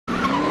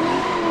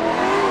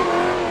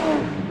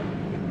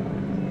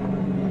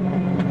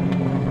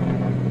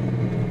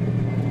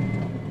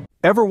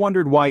Ever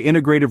wondered why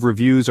integrative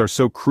reviews are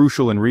so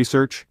crucial in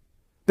research?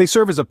 They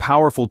serve as a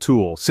powerful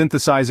tool,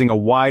 synthesizing a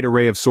wide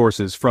array of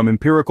sources from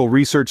empirical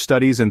research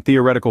studies and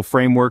theoretical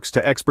frameworks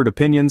to expert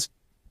opinions,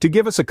 to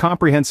give us a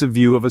comprehensive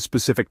view of a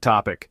specific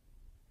topic.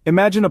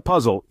 Imagine a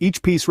puzzle,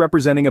 each piece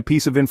representing a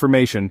piece of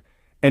information.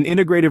 An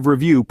integrative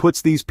review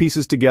puts these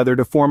pieces together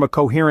to form a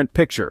coherent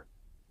picture.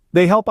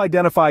 They help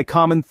identify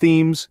common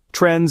themes,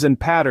 trends, and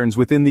patterns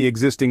within the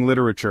existing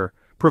literature,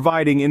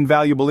 providing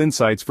invaluable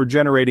insights for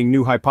generating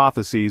new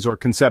hypotheses or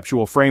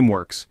conceptual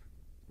frameworks.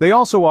 They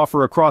also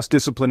offer a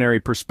cross-disciplinary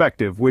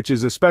perspective, which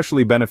is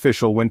especially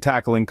beneficial when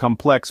tackling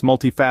complex,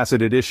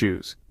 multifaceted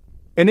issues.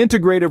 An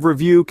integrative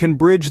review can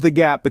bridge the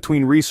gap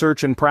between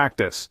research and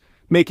practice,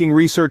 making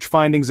research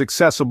findings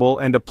accessible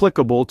and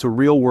applicable to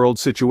real-world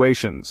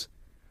situations.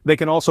 They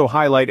can also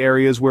highlight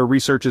areas where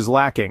research is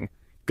lacking,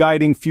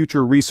 guiding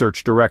future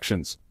research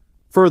directions.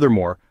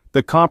 Furthermore,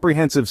 the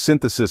comprehensive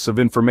synthesis of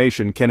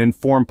information can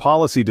inform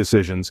policy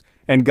decisions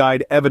and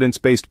guide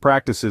evidence-based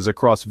practices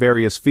across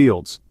various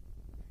fields.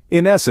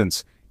 In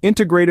essence,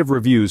 integrative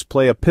reviews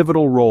play a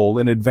pivotal role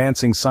in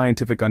advancing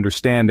scientific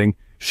understanding,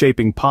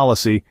 shaping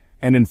policy,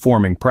 and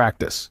informing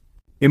practice.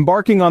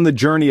 Embarking on the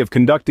journey of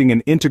conducting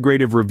an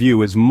integrative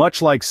review is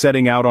much like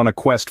setting out on a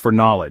quest for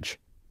knowledge.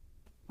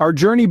 Our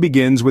journey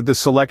begins with the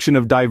selection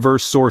of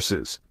diverse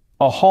sources,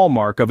 a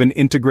hallmark of an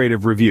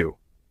integrative review.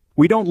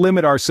 We don't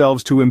limit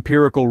ourselves to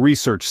empirical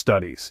research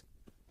studies.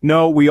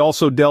 No, we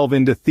also delve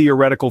into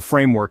theoretical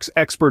frameworks,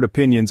 expert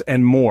opinions,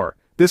 and more.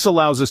 This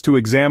allows us to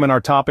examine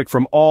our topic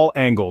from all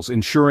angles,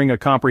 ensuring a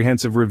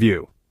comprehensive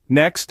review.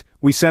 Next,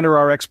 we center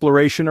our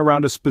exploration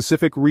around a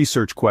specific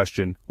research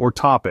question or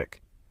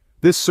topic.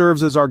 This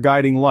serves as our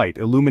guiding light,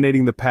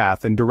 illuminating the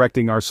path and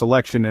directing our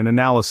selection and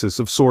analysis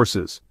of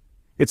sources.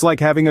 It's like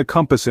having a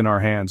compass in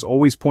our hands,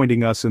 always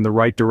pointing us in the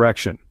right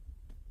direction.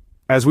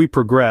 As we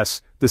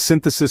progress, the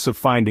synthesis of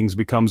findings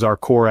becomes our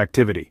core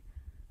activity.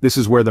 This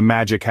is where the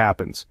magic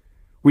happens.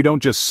 We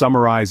don't just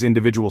summarize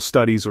individual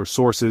studies or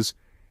sources.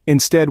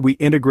 Instead, we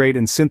integrate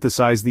and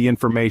synthesize the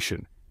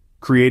information,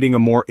 creating a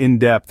more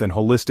in-depth and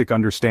holistic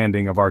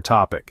understanding of our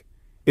topic.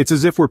 It's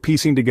as if we're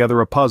piecing together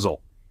a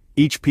puzzle,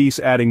 each piece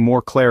adding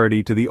more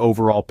clarity to the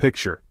overall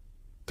picture.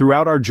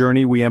 Throughout our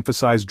journey, we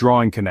emphasize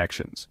drawing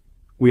connections.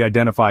 We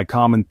identify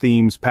common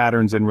themes,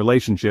 patterns, and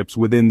relationships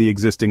within the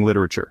existing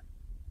literature.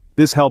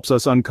 This helps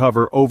us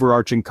uncover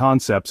overarching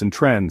concepts and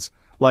trends,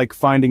 like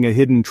finding a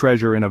hidden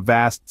treasure in a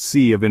vast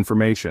sea of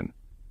information.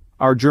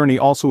 Our journey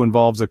also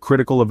involves a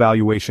critical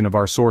evaluation of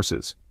our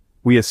sources.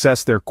 We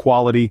assess their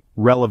quality,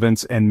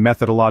 relevance, and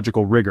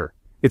methodological rigor.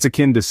 It's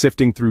akin to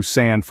sifting through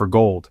sand for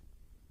gold.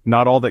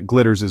 Not all that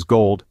glitters is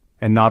gold,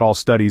 and not all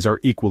studies are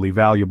equally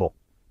valuable.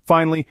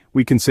 Finally,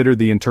 we consider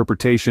the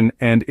interpretation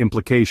and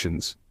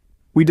implications.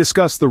 We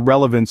discuss the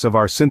relevance of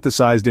our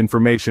synthesized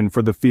information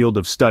for the field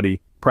of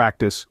study,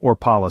 practice, or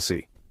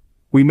policy.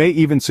 We may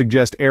even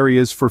suggest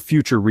areas for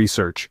future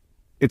research.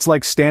 It's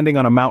like standing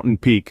on a mountain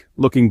peak,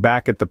 looking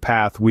back at the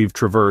path we've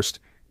traversed,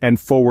 and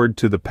forward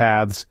to the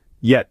paths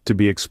yet to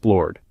be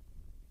explored.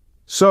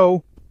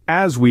 So,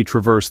 as we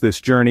traverse this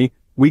journey,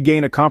 we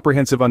gain a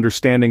comprehensive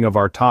understanding of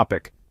our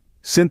topic,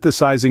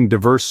 synthesizing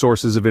diverse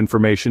sources of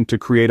information to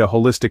create a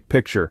holistic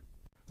picture.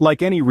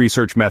 Like any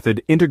research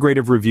method,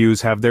 integrative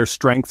reviews have their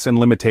strengths and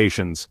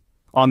limitations.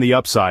 On the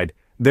upside,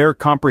 their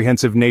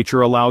comprehensive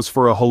nature allows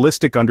for a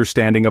holistic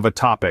understanding of a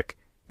topic.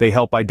 They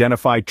help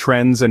identify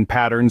trends and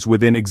patterns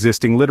within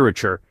existing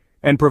literature,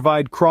 and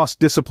provide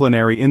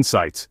cross-disciplinary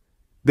insights.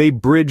 They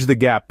bridge the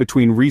gap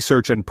between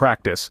research and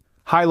practice,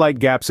 highlight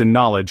gaps in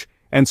knowledge,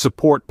 and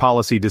support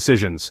policy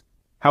decisions.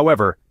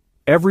 However,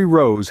 every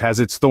rose has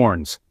its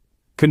thorns.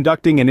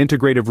 Conducting an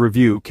integrative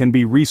review can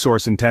be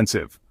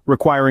resource-intensive,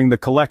 requiring the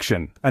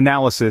collection,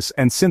 analysis,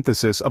 and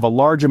synthesis of a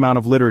large amount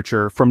of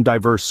literature from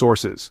diverse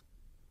sources.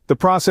 The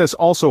process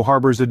also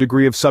harbors a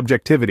degree of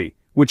subjectivity,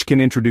 which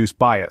can introduce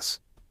bias.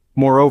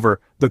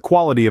 Moreover, the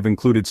quality of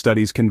included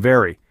studies can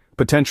vary,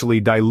 potentially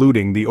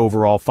diluting the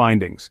overall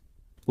findings.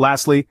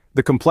 Lastly,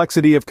 the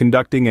complexity of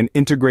conducting an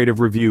integrative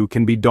review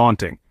can be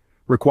daunting,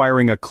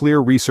 requiring a clear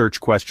research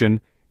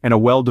question and a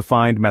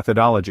well-defined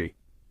methodology.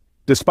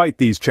 Despite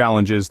these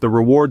challenges, the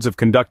rewards of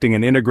conducting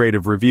an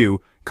integrative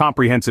review,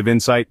 comprehensive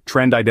insight,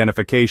 trend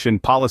identification,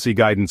 policy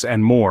guidance,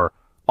 and more,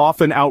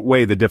 often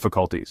outweigh the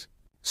difficulties.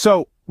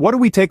 So, what do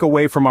we take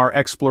away from our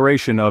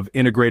exploration of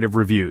integrative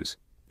reviews?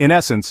 In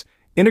essence,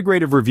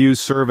 integrative reviews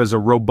serve as a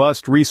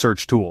robust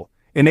research tool,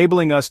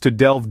 enabling us to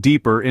delve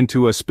deeper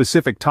into a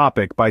specific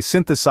topic by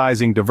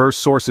synthesizing diverse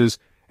sources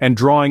and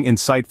drawing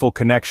insightful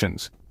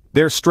connections.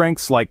 Their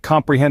strengths like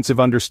comprehensive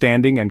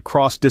understanding and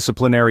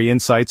cross-disciplinary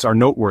insights are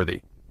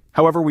noteworthy.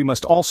 However, we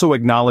must also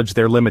acknowledge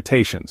their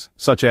limitations,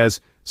 such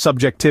as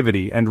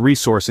subjectivity and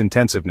resource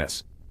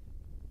intensiveness.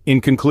 In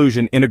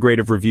conclusion,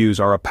 integrative reviews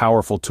are a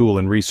powerful tool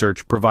in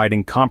research,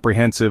 providing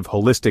comprehensive,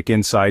 holistic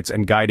insights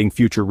and guiding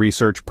future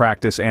research,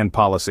 practice, and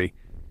policy.